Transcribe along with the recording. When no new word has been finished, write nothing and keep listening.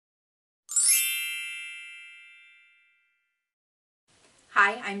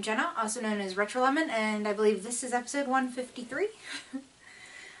Hi, I'm Jenna, also known as RetroLemon, and I believe this is episode 153.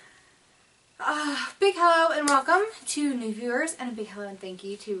 Big hello and welcome to new viewers, and a big hello and thank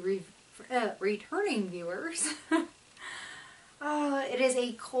you to returning viewers. It is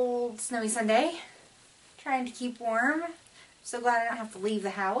a cold, snowy Sunday. Trying to keep warm. So glad I don't have to leave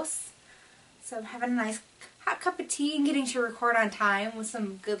the house. So I'm having a nice hot cup of tea and getting to record on time with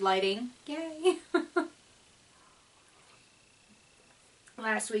some good lighting. Yay!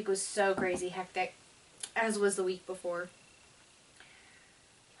 Last week was so crazy hectic, as was the week before.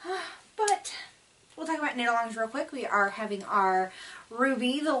 But we'll talk about knit-alongs real quick. We are having our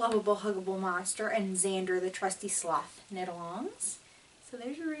Ruby, the lovable, huggable monster, and Xander, the trusty sloth, knit-alongs. So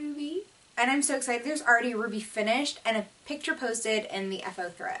there's Ruby. And I'm so excited. There's already a Ruby finished and a picture posted in the FO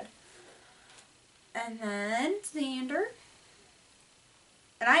thread. And then Xander.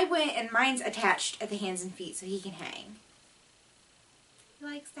 And I went, and mine's attached at the hands and feet so he can hang. He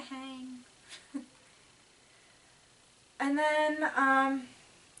likes to hang. And then,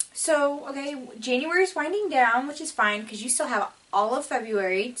 okay, January's winding down, which is fine because you still have all of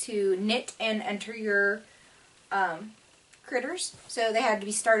February to knit and enter your critters. So they had to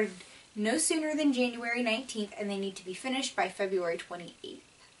be started no sooner than January 19th, and they need to be finished by February 28th.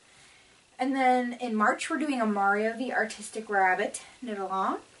 And then in March, we're doing a Mario the Artistic Rabbit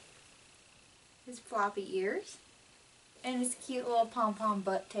knit-along. His floppy ears. And his cute little pom-pom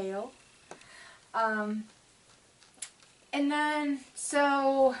butt tail. And then,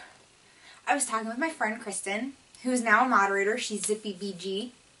 so, I was talking with my friend Kristen, who's now a moderator. She's Zippy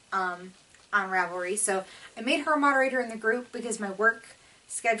BG on Ravelry. So I made her a moderator in the group because my work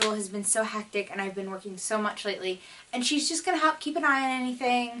schedule has been so hectic and I've been working so much lately. And she's just going to help keep an eye on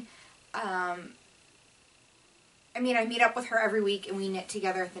anything. I meet up with her every week and we knit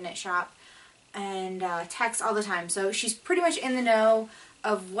together at the knit shop. And text all the time. So she's pretty much in the know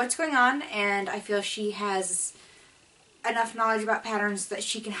of what's going on, and I feel she has enough knowledge about patterns that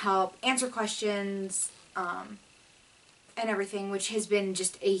she can help answer questions and everything, which has been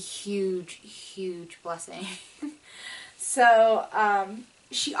just a huge, huge blessing. So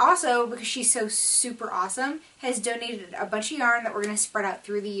she also, because she's so super awesome, has donated a bunch of yarn that we're going to spread out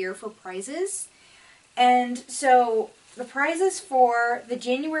through the year for prizes. And so the prizes for the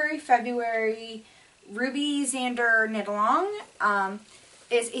January, February Ruby Xander knit-along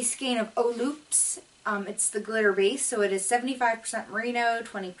is a skein of O-loops. It's the glitter base, so it is 75% merino,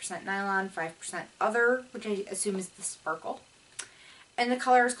 20% nylon, 5% other, which I assume is the sparkle. And the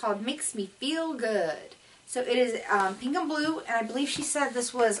color is called Makes Me Feel Good. So it is pink and blue, and I believe she said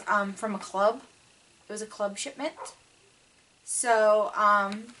this was from a club. It was a club shipment. So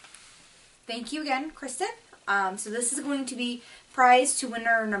thank you again, Kristen. So this is going to be prize to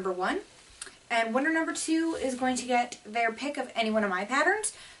winner number 1. And winner number 2 is going to get their pick of any one of my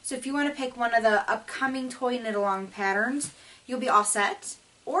patterns. So if you want to pick one of the upcoming toy knit-along patterns, you'll be all set.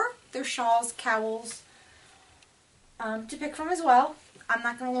 Or there's shawls, cowls to pick from as well. I'm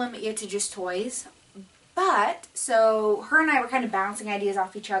not going to limit you to just toys. But, so her and I were kind of bouncing ideas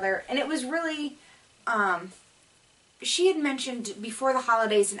off each other. And it was really, she had mentioned before the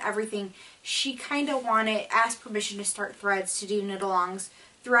holidays and everything, she kind of asked permission to start threads to do knit-alongs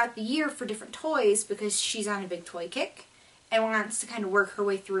throughout the year for different toys because she's on a big toy kick and wants to kind of work her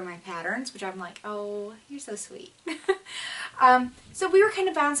way through my patterns, which I'm like, oh, you're so sweet. So we were kind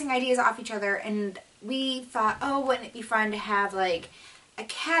of bouncing ideas off each other, and we thought, oh, wouldn't it be fun to have like a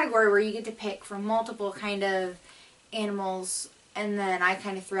category where you get to pick from multiple kind of animals, and then I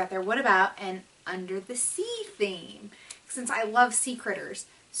kind of threw out there, what about an under the sea theme, since I love sea critters.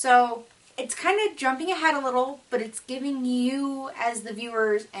 So it's kind of jumping ahead a little, but it's giving you as the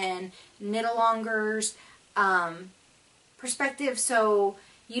viewers and knit-alongers perspective, so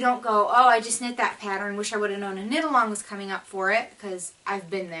you don't go, oh, I just knit that pattern, wish I would have known a knit-along was coming up for it, because I've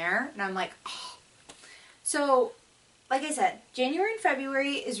been there, and I'm like, oh. So, like I said, January and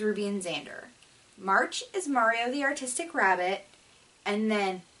February is Ruby and Xander. March is Mario the Artistic Rabbit, and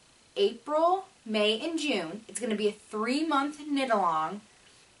then April, May, and June, it's going to be a 3-month knit-along.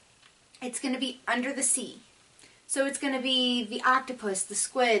 It's going to be under the sea. So it's going to be the octopus, the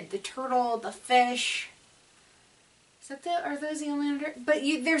squid, the turtle, the fish. Are those the only under? But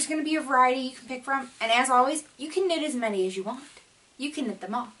there's going to be a variety you can pick from. And as always, you can knit as many as you want. You can knit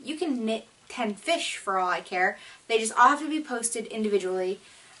them all. You can knit 10 fish for all I care. They just all have to be posted individually.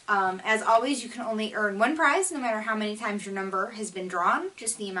 As always, you can only earn 1 prize no matter how many times your number has been drawn.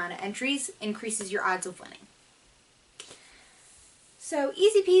 Just the amount of entries increases your odds of winning. So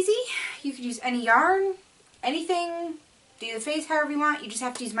easy peasy. You could use any yarn, anything, do the face however you want. You just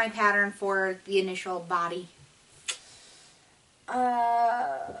have to use my pattern for the initial body.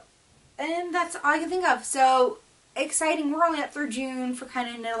 And that's all I can think of. So, exciting. We're only up through June for kind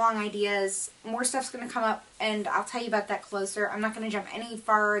of knit-along ideas. More stuff's going to come up, and I'll tell you about that closer. I'm not going to jump any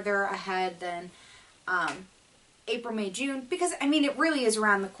farther ahead than April, May, June, because, I mean, it really is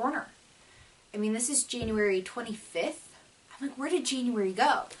around the corner. I mean, this is January 25th. I'm like, where did January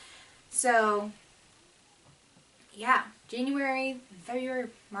go? So, yeah, January, February,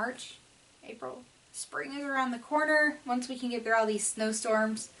 March, April. Spring is around the corner once we can get through all these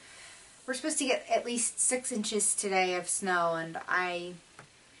snowstorms. We're supposed to get at least 6 inches today of snow, and I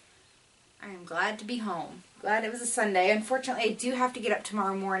am glad to be home. Glad it was a Sunday. Unfortunately, I do have to get up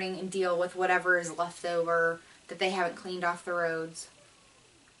tomorrow morning and deal with whatever is left over that they haven't cleaned off the roads.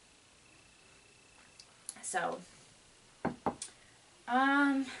 So,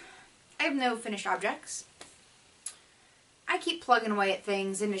 I have no finished objects. I keep plugging away at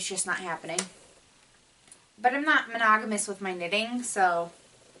things and it's just not happening. But I'm not monogamous with my knitting, so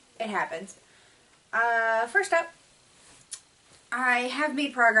it happens. First up, I have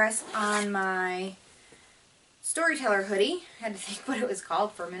made progress on my Storyteller hoodie. I had to think what it was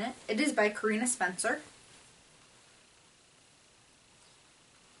called for a minute. It is by Karina Spencer.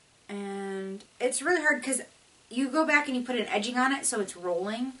 And it's really hard because you go back and you put an edging on it so it's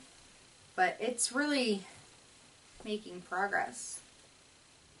rolling. But it's really making progress.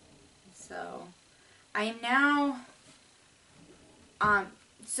 So, I am now,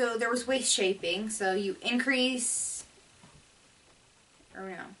 so there was waist shaping. So you increase, or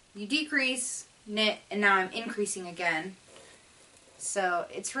no, you decrease, knit, and now I'm increasing again. So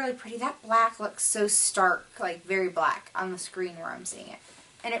it's really pretty. That black looks so stark, like very black on the screen where I'm seeing it.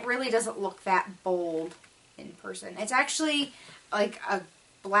 And it really doesn't look that bold in person. It's actually like a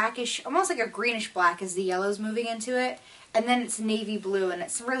blackish, almost like a greenish black as the yellow's moving into it. And then it's navy blue, and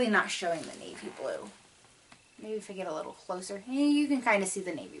it's really not showing the navy blue. Maybe if I get a little closer, you can kind of see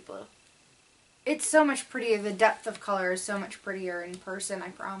the navy blue. It's so much prettier. The depth of color is so much prettier in person, I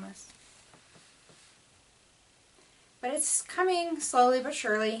promise. But it's coming slowly but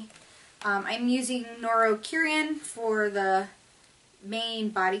surely. I'm using Noro Kyrian for the main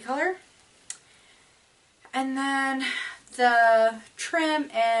body color. And then the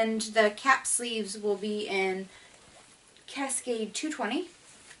trim and the cap sleeves will be in Cascade 220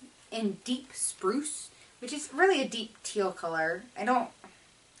 in deep spruce, which is really a deep teal color. I don't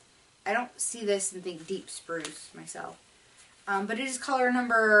see this and think deep spruce myself. But it is color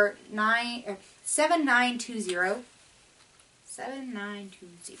number 7920.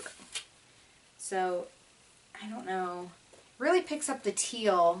 7920. So, I don't know. Really picks up the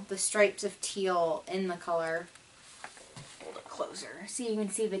teal, the stripes of teal in the color. Hold it closer. So you can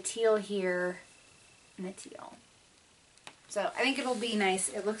see the teal here and the teal. So I think it'll be nice.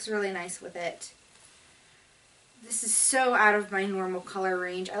 It looks really nice with it. This is so out of my normal color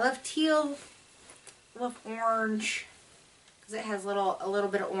range. I love teal. I love orange because it has a little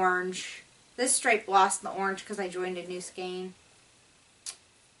bit of orange. This stripe lost the orange because I joined a new skein.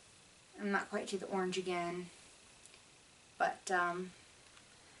 I'm not quite to the orange again. But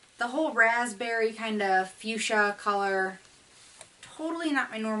the whole raspberry kind of fuchsia color, totally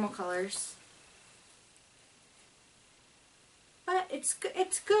not my normal colors. But it's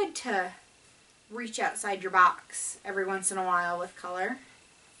good to reach outside your box every once in a while with color.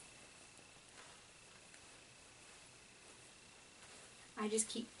 I just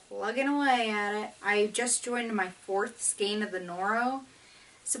keep plugging away at it. I just joined my 4th skein of the Noro.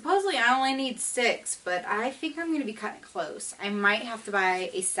 Supposedly I only need 6, but I think I'm going to be cutting close. I might have to buy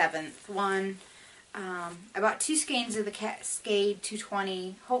a 7th one. I bought 2 skeins of the Cascade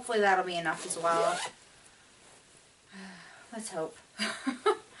 220. Hopefully that'll be enough as well. Let's hope.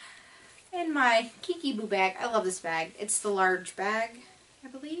 And my Kiki Boo bag. I love this bag. It's the large bag, I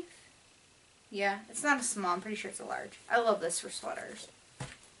believe. Yeah, it's not a small. I'm pretty sure it's a large. I love this for sweaters.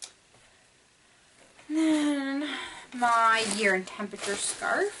 And then my year and temperature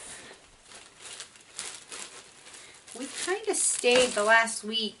scarf. We kind of stayed the last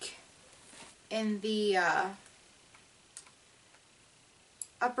week in the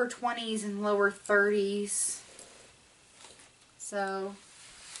upper 20s and lower 30s. So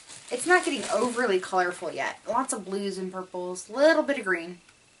it's not getting overly colorful yet. Lots of blues and purples, a little bit of green.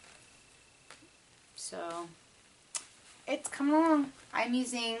 So it's coming along. I'm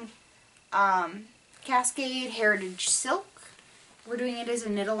using Cascade Heritage Silk. We're doing it as a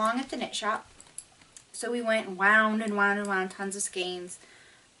knit along at the knit shop. So we went and wound and wound and wound tons of skeins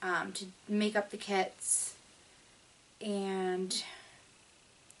to make up the kits. And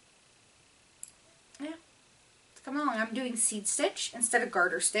yeah, it's coming along. I'm doing seed stitch instead of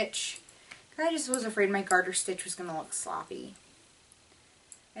garter stitch. I just was afraid my garter stitch was going to look sloppy.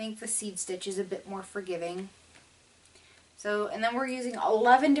 I think the seed stitch is a bit more forgiving. So, and then we're using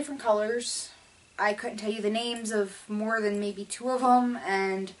 11 different colors. I couldn't tell you the names of more than maybe 2 of them,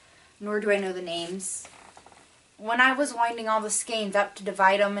 and nor do I know the names. When I was winding all the skeins up to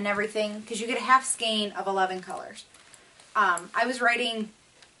divide them and everything, because you get a half skein of 11 colors, I was writing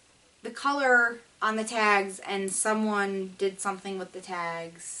the color on the tags, and someone did something with the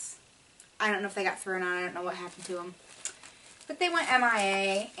tags. I don't know if they got thrown out. I don't know what happened to them. But they went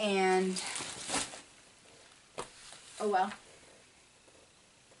MIA, and oh well.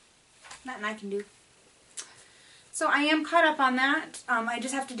 Nothing I can do. So I am caught up on that. I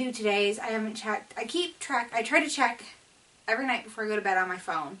just have to do today's. I haven't checked. I keep track. I try to check every night before I go to bed on my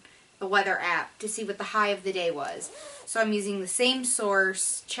phone, the weather app, to see what the high of the day was. So I'm using the same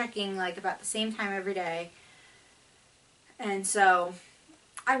source, checking like about the same time every day. And so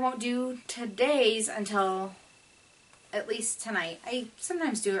I won't do today's until at least tonight. I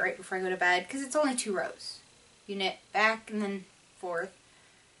sometimes do it right before I go to bed because it's only 2 rows. You knit back and then forth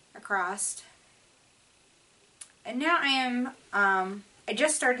across. And now I am, I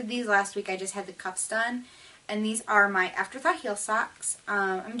just started these last week. I just had the cuffs done. And these are my Afterthought heel socks.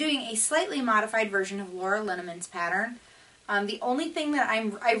 I'm doing a slightly modified version of Laura Linneman's pattern. The only thing that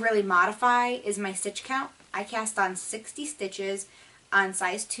I really modify is my stitch count. I cast on 60 stitches on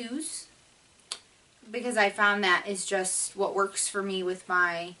size 2s because I found that is just what works for me with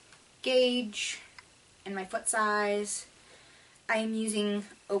my gauge and my foot size. I am using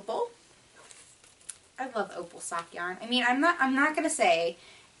Opal. I love Opal sock yarn. I mean, I'm not gonna say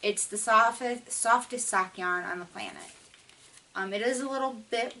it's the softest sock yarn on the planet. It is a little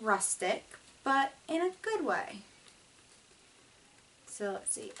bit rustic, but in a good way. So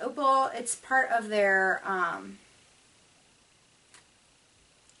let's see, Opal. It's part of their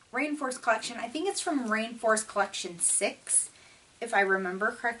Rainforest collection. I think it's from Rainforest Collection 6, if I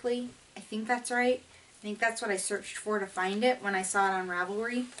remember correctly. I think that's right. I think that's what I searched for to find it when I saw it on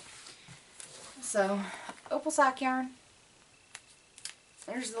Ravelry. So, Opal sock yarn.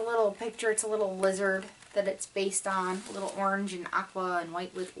 There's the little picture. It's a little lizard that it's based on. A little orange and aqua and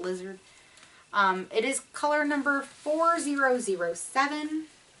white with lizard. It is color number 4007.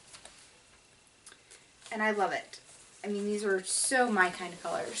 And I love it. I mean, these are so my kind of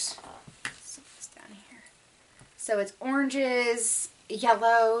colors. Set this down here. So it's oranges,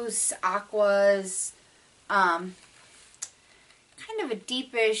 yellows, aquas, kind of a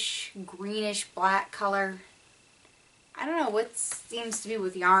deepish, greenish black color. I don't know what seems to be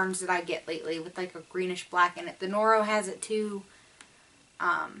with yarns that I get lately with like a greenish black in it. The Noro has it too.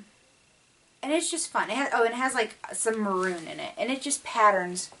 And it's just fun. It has like some maroon in it. And it just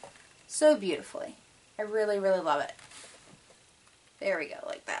patterns so beautifully. I really, really love it. There we go,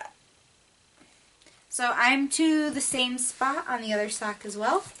 like that. So I'm to the same spot on the other sock as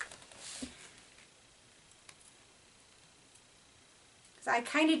well. So I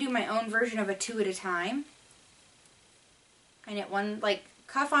kind of do my own version of a 2 at a time. I knit one, like,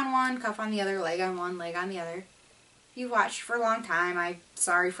 cuff on one, cuff on the other, leg on one, leg on the other. If you've watched for a long time, I'm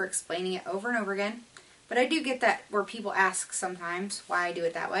sorry for explaining it over and over again. But I do get that where people ask sometimes why I do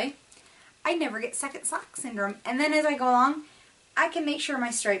it that way. I never get second sock syndrome. And then as I go along, I can make sure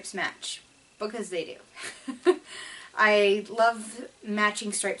my stripes match. Because they do. I love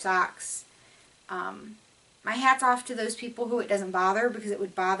matching striped socks. My hat's off to those people who it doesn't bother, because it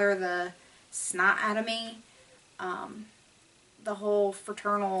would bother the snot out of me. The whole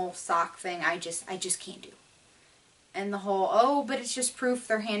fraternal sock thing, I just can't do. And the whole, oh, but it's just proof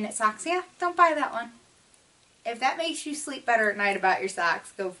they're hand knit socks. Yeah, don't buy that one. If that makes you sleep better at night about your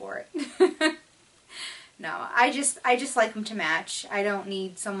socks, go for it. No, I just like them to match. I don't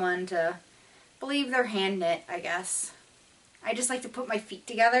need someone to believe they're hand knit, I guess. I just like to put my feet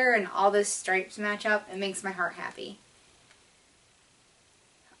together and all those stripes match up. It makes my heart happy.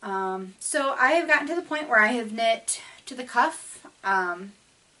 So I have gotten to the point where I have knit to the cuff.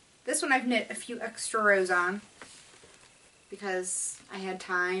 This one I've knit a few extra rows on because I had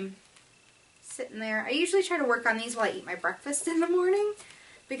time sitting there. I usually try to work on these while I eat my breakfast in the morning,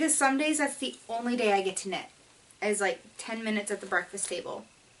 because some days that's the only day I get to knit, is like 10 minutes at the breakfast table.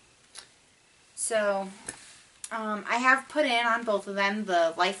 So I have put in on both of them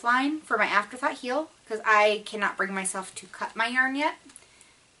the lifeline for my Afterthought heel, because I cannot bring myself to cut my yarn yet,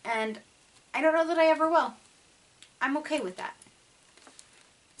 and I don't know that I ever will. I'm okay with that.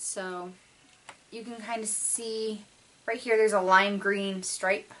 So you can kind of see right here there's a lime green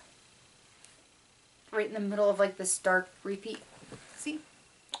stripe right in the middle of like this dark repeat. See?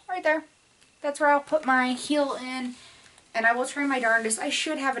 Right there. That's where I'll put my heel in, and I will try my darndest. I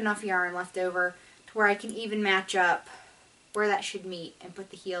should have enough yarn left over to where I can even match up where that should meet and put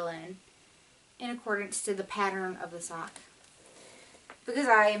the heel in accordance to the pattern of the sock. Because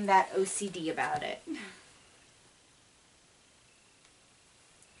I am that OCD about it.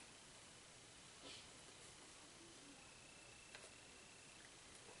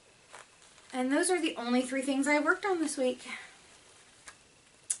 And those are the only 3 things I worked on this week.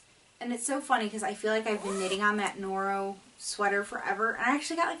 And it's so funny because I feel like I've been knitting on that Noro sweater forever. And I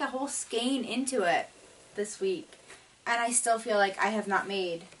actually got like a whole skein into it this week. And I still feel like I have not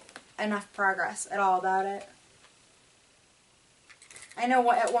made enough progress at all about it. I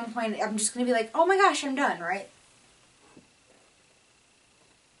know at one point I'm just going to be like, oh my gosh, I'm done, right?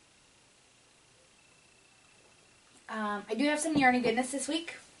 I do have some Yarny goodness this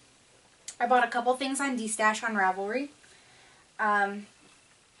week. I bought a couple things on D-Stash on Ravelry.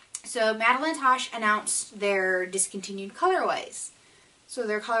 So Madeline Tosh announced their discontinued colorways. So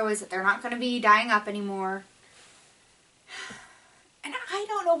they're colorways that they're not going to be dyeing up anymore. And I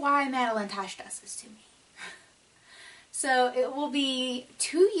don't know why Madeline Tosh does this to me. So it will be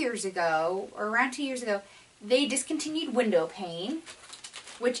 2 years ago, or around 2 years ago, they discontinued window pane,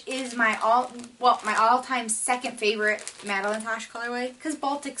 which is my all-time second favorite Madeline Tosh colorway, because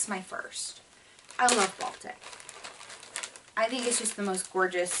Baltic's my first. I love Baltic. I think it's just the most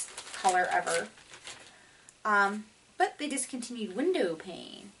gorgeous color ever. But they discontinued window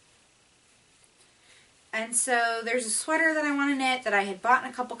pane. And so there's a sweater that I want to knit that I had bought in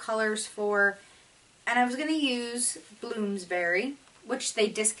a couple colors for, and I was going to use Bloomsbury, which they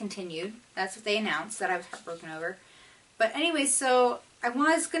discontinued. That's what they announced, that I was heartbroken over. But anyway, so I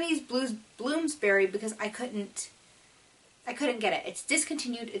was going to use Bloomsbury because I couldn't get it. It's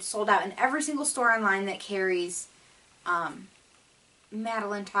discontinued. It's sold out in every single store online that carries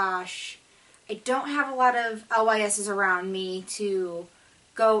Madeline Tosh. I don't have a lot of LYSs around me to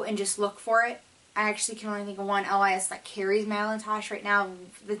go and just look for it. I actually can only think of one LYS that carries Madeline Tosh right now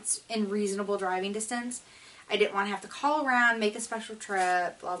that's in reasonable driving distance. I didn't want to have to call around, make a special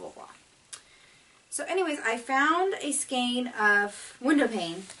trip, blah, blah, blah. So anyways, I found a skein of window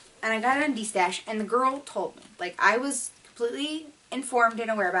pane, and I got it on D-Stash, and the girl told me. Like, I was completely informed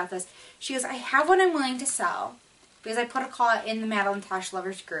and aware about this. She goes, I have one I'm willing to sell, because I put a call out in the Madeline Tosh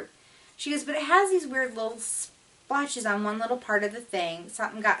Lovers group. She goes, but it has these weird little splotches on one little part of the thing.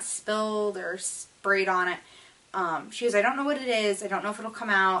 Something got spilled or sprayed on it. She goes, I don't know what it is. I don't know if it'll come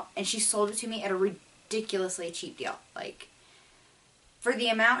out. And she sold it to me at a ridiculously cheap deal. Like, for the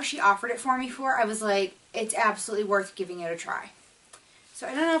amount she offered it for me for, I was like, it's absolutely worth giving it a try. So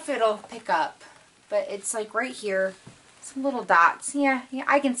I don't know if it'll pick up, but it's like right here. Some little dots. Yeah,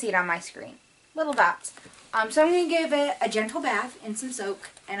 I can see it on my screen. Little dots. So I'm going to give it a gentle bath in some soak,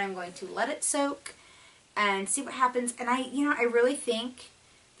 and I'm going to let it soak and see what happens. And I really think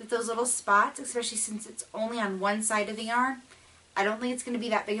that those little spots, especially since it's only on one side of the yarn, I don't think it's going to be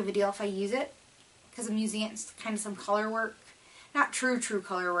that big of a deal if I use it, because I'm using it in kind of some color work. Not true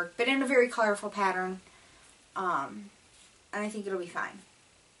color work, but in a very colorful pattern. And I think it'll be fine.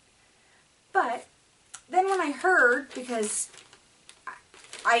 But then when I heard, because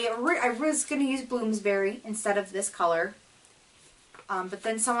I was going to use Bloomsbury instead of this color, but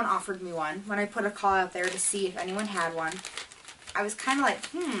then someone offered me one when I put a call out there to see if anyone had one. I was kind of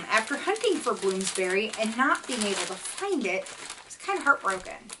like, after hunting for Bloomsbury and not being able to find it, I was kind of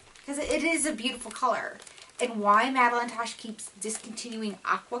heartbroken, because it is a beautiful color. And why Madeline Tosh keeps discontinuing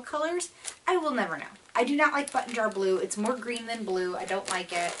aqua colors, I will never know. I do not like button jar blue. It's more green than blue. I don't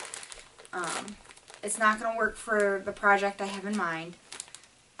like it. It's not going to work for the project I have in mind.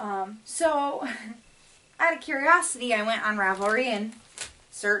 So, out of curiosity, I went on Ravelry and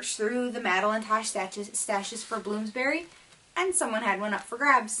searched through the Madeline Tosh stashes for Bloomsbury, and someone had one up for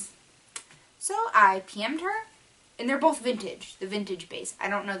grabs. So I PM'd her, and they're both vintage, the vintage base. I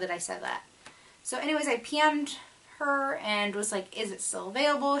don't know that I said that. So anyways, I PM'd her and was like, is it still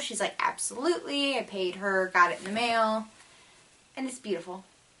available? She's like, absolutely. I paid her, got it in the mail, and it's beautiful.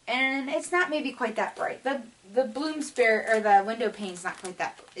 And it's not maybe quite that bright. The Bloomsbury, or the window pane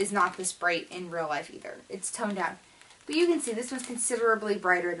is not this bright in real life either. It's toned down. But you can see this one's considerably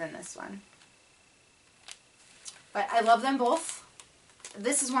brighter than this one. But I love them both.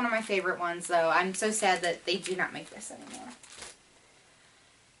 This is one of my favorite ones, though. I'm so sad that they do not make this anymore.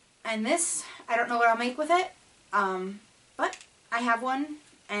 And this, I don't know what I'll make with it, but I have one,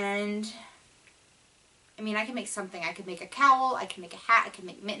 and I mean, I can make something. I could make a cowl, I can make a hat, I can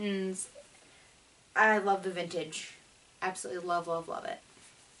make mittens. I love the vintage. Absolutely love, love, love it.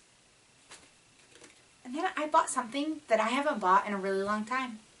 And then I bought something that I haven't bought in a really long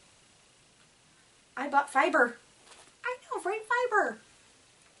time. I bought fiber. I know, right? Fiber.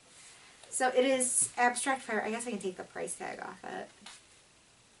 So it is abstract fiber. I guess I can take the price tag off it.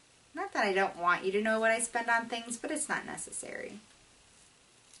 Not that I don't want you to know what I spend on things, but it's not necessary.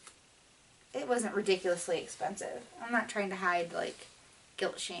 It wasn't ridiculously expensive. I'm not trying to hide, like,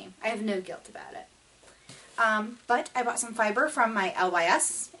 guilt shame. I have no guilt about it. But I bought some fiber from my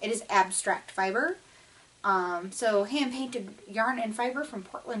LYS. It is abstract fiber. So hand-painted yarn and fiber from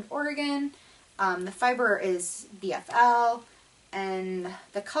Portland, Oregon. The fiber is BFL, and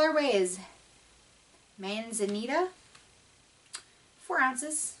the colorway is Manzanita, 4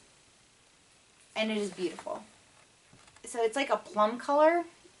 ounces, and it is beautiful. So it's like a plum color,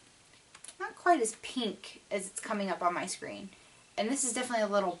 not quite as pink as it's coming up on my screen, and this is definitely a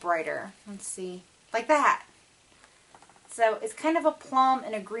little brighter. Let's see, like that. So it's kind of a plum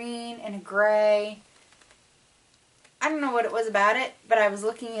and a green and a gray. I don't know what it was about it, but I was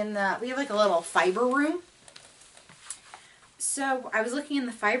looking in the, we have like a little fiber room. So I was looking in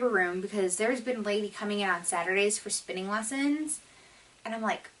the fiber room because there's been a lady coming in on Saturdays for spinning lessons. And I'm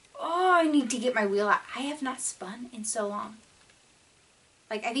like, oh, I need to get my wheel out. I have not spun in so long.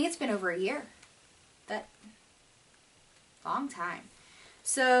 Like, I think it's been over a year. That long time.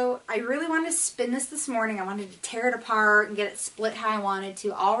 So I really wanted to spin this morning. I wanted to tear it apart and get it split how I wanted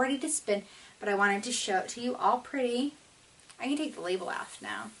to, all ready to spin. But I wanted to show it to you all pretty. I can take the label off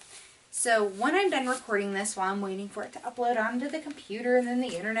now. So when I'm done recording this, while I'm waiting for it to upload onto the computer and then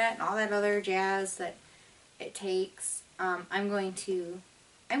the internet and all that other jazz that it takes, I'm going to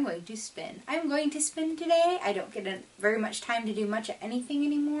spin. I'm going to spin today. I don't get very much time to do much of anything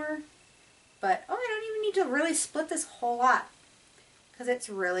anymore. But, oh, I don't even need to really split this whole lot, because it's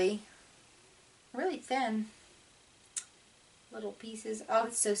really, really thin. Little pieces. Oh,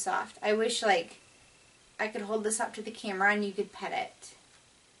 it's so soft. I wish, like, I could hold this up to the camera and you could pet it.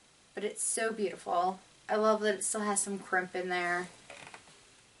 But it's so beautiful. I love that it still has some crimp in there.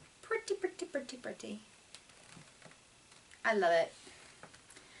 Pretty, pretty, pretty, pretty. I love it.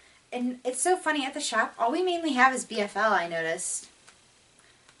 And it's so funny, at the shop, all we mainly have is BFL, I noticed.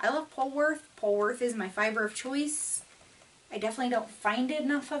 I love Polworth. Polworth is my fiber of choice. I definitely don't find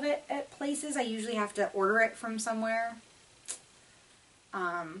enough of it at places. I usually have to order it from somewhere.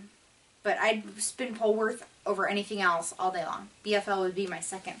 But I'd spin Polworth over anything else all day long. BFL would be my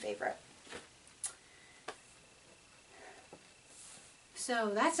second favorite.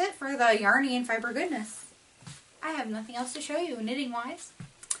 So that's it for the Yarny and fiber goodness. I have nothing else to show you knitting wise.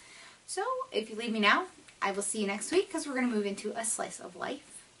 So if you leave me now, I will see you next week, because we're going to move into a slice of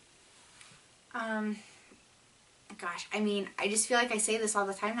life. Gosh, I mean, I just feel like I say this all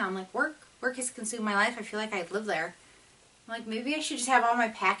the time now. I'm like, work has consumed my life. I feel like I live there. I'm like, maybe I should just have all my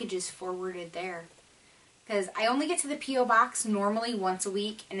packages forwarded there. Because I only get to the P.O. box normally once a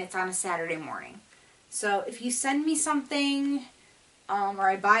week, and it's on a Saturday morning. So if you send me something, or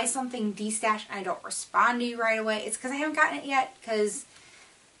I buy something destashed and I don't respond to you right away, it's because I haven't gotten it yet, because,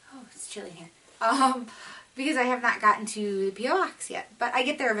 oh, it's chilly in here. Because I have not gotten to the P.O. box yet, but I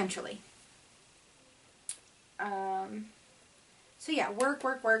get there eventually. So yeah,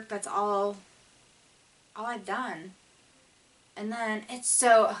 work, that's all I've done. And then it's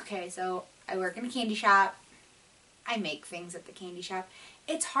so, okay, so I work in a candy shop. I make things at the candy shop.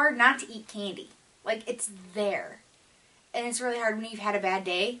 It's hard not to eat candy. Like, it's there. And it's really hard when you've had a bad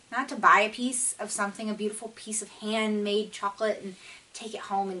day not to buy a piece of something, a beautiful piece of handmade chocolate, and take it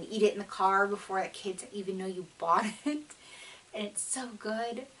home and eat it in the car before the kids even know you bought it. And it's so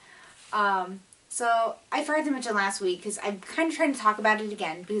good. So I forgot to mention last week, because I'm kind of trying to talk about it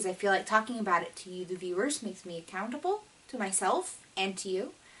again, because I feel like talking about it to you, the viewers, makes me accountable to myself and to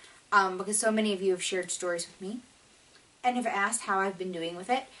you, because so many of you have shared stories with me and have asked how I've been doing with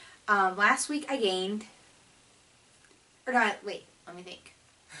it. Last week I gained, or not, wait, let me think.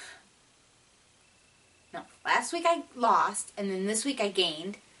 No, last week I lost, and then this week I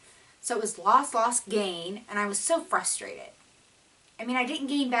gained. So it was lost, gain, and I was so frustrated. I mean, I didn't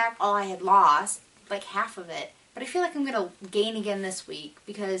gain back all I had lost, like half of it, but I feel like I'm going to gain again this week,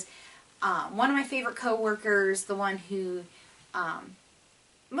 because one of my favorite co-workers, the one who,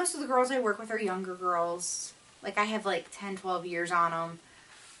 most of the girls I work with are younger girls. Like, I have like 10, 12 years on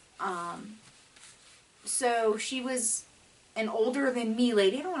them. So she was an older than me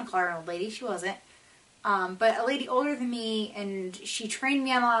lady. I don't want to call her an old lady. She wasn't. But a lady older than me, and she trained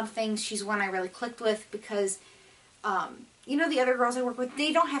me on a lot of things. She's one I really clicked with, because, you know, the other girls I work with,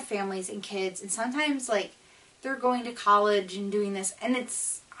 they don't have families and kids, and sometimes, like, they're going to college and doing this, and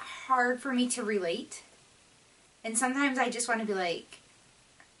it's hard for me to relate. And sometimes I just want to be like,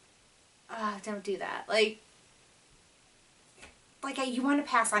 don't do that. Like you want to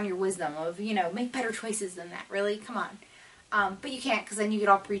pass on your wisdom of, you know, make better choices than that. Really? Come on. But you can't, because then you get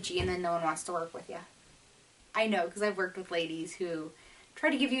all preachy and then no one wants to work with you. I know, because I've worked with ladies who try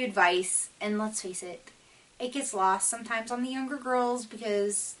to give you advice, and let's face it, it gets lost sometimes on the younger girls,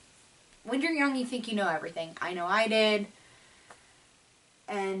 because when you're young you think you know everything. I know I did.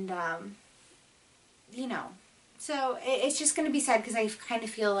 And, you know, so it's just going to be sad, because I kind of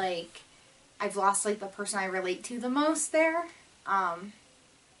feel like I've lost, like, the person I relate to the most there.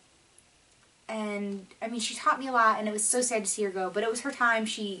 And, I mean, she taught me a lot, and it was so sad to see her go, but it was her time.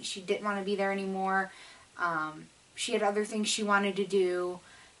 She didn't want to be there anymore. She had other things she wanted to do,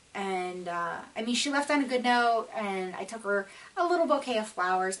 and, I mean, she left on a good note, and I took her a little bouquet of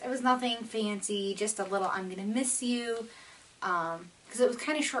flowers. It was nothing fancy, just a little, I'm gonna miss you, because it was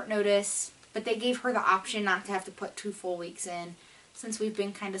kind of short notice, but they gave her the option not to have to put 2 full weeks in, since we've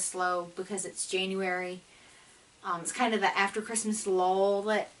been kind of slow, because it's January. It's kind of the after Christmas lull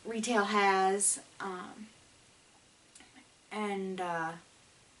that retail has.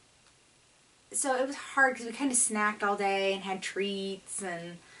 So it was hard, because we kind of snacked all day and had treats,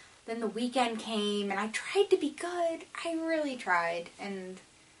 and then the weekend came, and I tried to be good. I really tried, and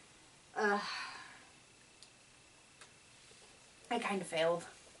I kind of failed.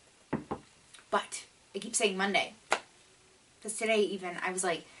 But I keep saying Monday, because today even I was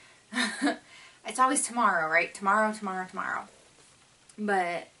like, it's always tomorrow, right? Tomorrow.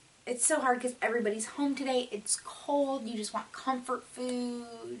 But it's so hard, because everybody's home today. It's cold. You just want comfort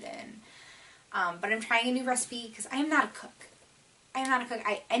food. And but I'm trying a new recipe, because I am not a cook.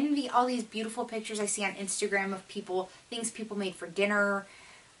 I envy all these beautiful pictures I see on Instagram of things people made for dinner.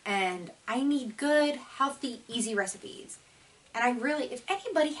 And I need good, healthy, easy recipes. And I really, if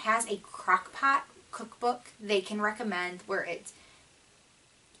anybody has a crock pot cookbook they can recommend, where it's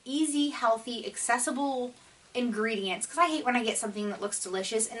easy, healthy, accessible ingredients, because I hate when I get something that looks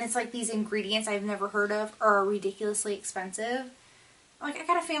delicious and it's like these ingredients I've never heard of or are ridiculously expensive. Like, I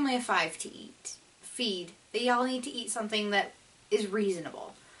got a family of 5 to feed. They all need to eat something that is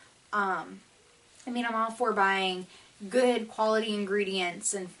reasonable. I mean, I'm all for buying good quality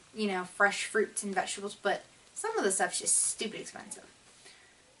ingredients and, you know, fresh fruits and vegetables, but some of the stuff's just stupid expensive.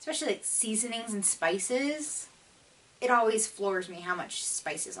 Especially like seasonings and spices. It always floors me how much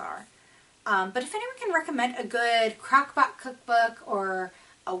spices are. But if anyone can recommend a good crockpot cookbook or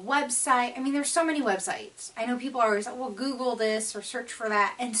a website, I mean, there's so many websites. I know people are always like, well, Google this or search for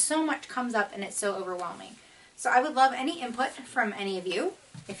that, and so much comes up and it's so overwhelming. So I would love any input from any of you,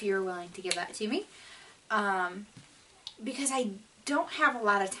 if you're willing to give that to me. Because I don't have a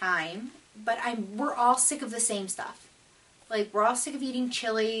lot of time, but we're all sick of the same stuff. Like, we're all sick of eating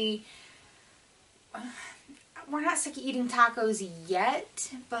chili. We're not sick of eating tacos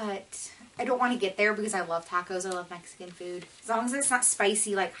yet, but I don't want to get there, because I love tacos. I love Mexican food. As long as it's not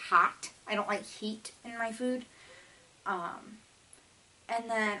spicy, like hot. I don't like heat in my food. And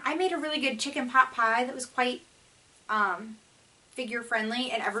then I made a really good chicken pot pie that was quite figure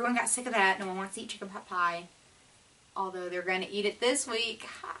friendly, and everyone got sick of that. No one wants to eat chicken pot pie. Although they're going to eat it this week.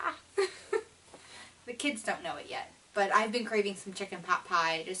 The kids don't know it yet. But I've been craving some chicken pot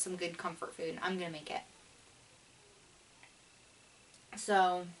pie, just some good comfort food. I'm going to make it.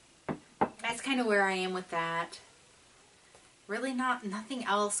 So, that's kind of where I am with that. Really nothing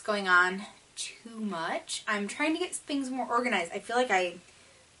else going on too much. I'm trying to get things more organized. I feel like I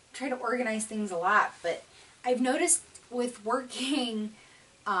try to organize things a lot, but I've noticed with working,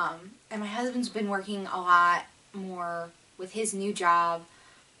 and my husband's been working a lot more with his new job,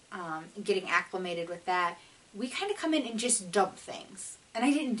 getting acclimated with that. We kind of come in and just dump things. And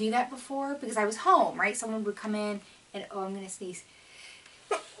I didn't do that before because I was home, right? Someone would come in and, oh, I'm going to sneeze.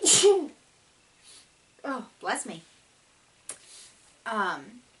 Oh, bless me.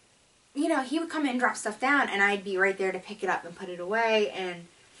 You know, he would come in and drop stuff down, and I'd be right there to pick it up and put it away. And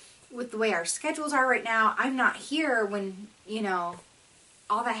with the way our schedules are right now, I'm not here when, you know,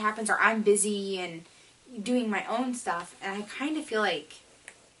 all that happens, or I'm busy and doing my own stuff. And I kind of feel like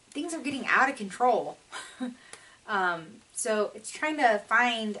things are getting out of control. So it's trying to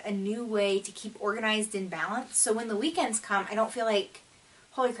find a new way to keep organized and balanced. So when the weekends come, I don't feel like,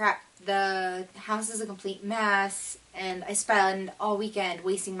 holy crap, the house is a complete mess and I spend all weekend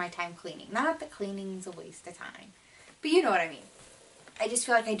wasting my time cleaning. Not that cleaning's a waste of time, but you know what I mean. I just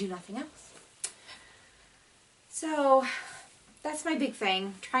feel like I do nothing else. So that's my big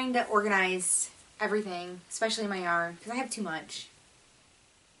thing, trying to organize everything, especially my yarn, because I have too much.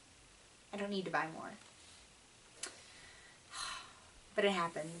 I don't need to buy more. But it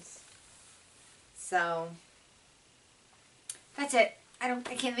happens. So that's it. I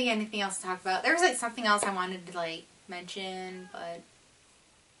can't think of anything else to talk about. There was like something else I wanted to like mention, but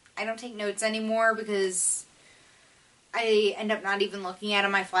I don't take notes anymore because I end up not even looking at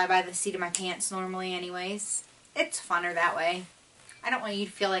them. I fly by the seat of my pants normally anyways. It's funner that way. I don't want you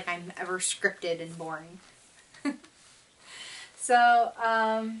to feel like I'm ever scripted and boring. So,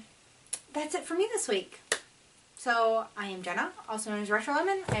 that's it for me this week. So, I am Jenna, also known as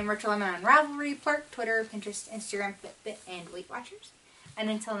RetroLemon. I am RetroLemon on Ravelry, Plurk, Twitter, Pinterest, Instagram, Fitbit, and Weight Watchers. And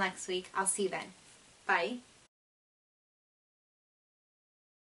until next week, I'll see you then. Bye.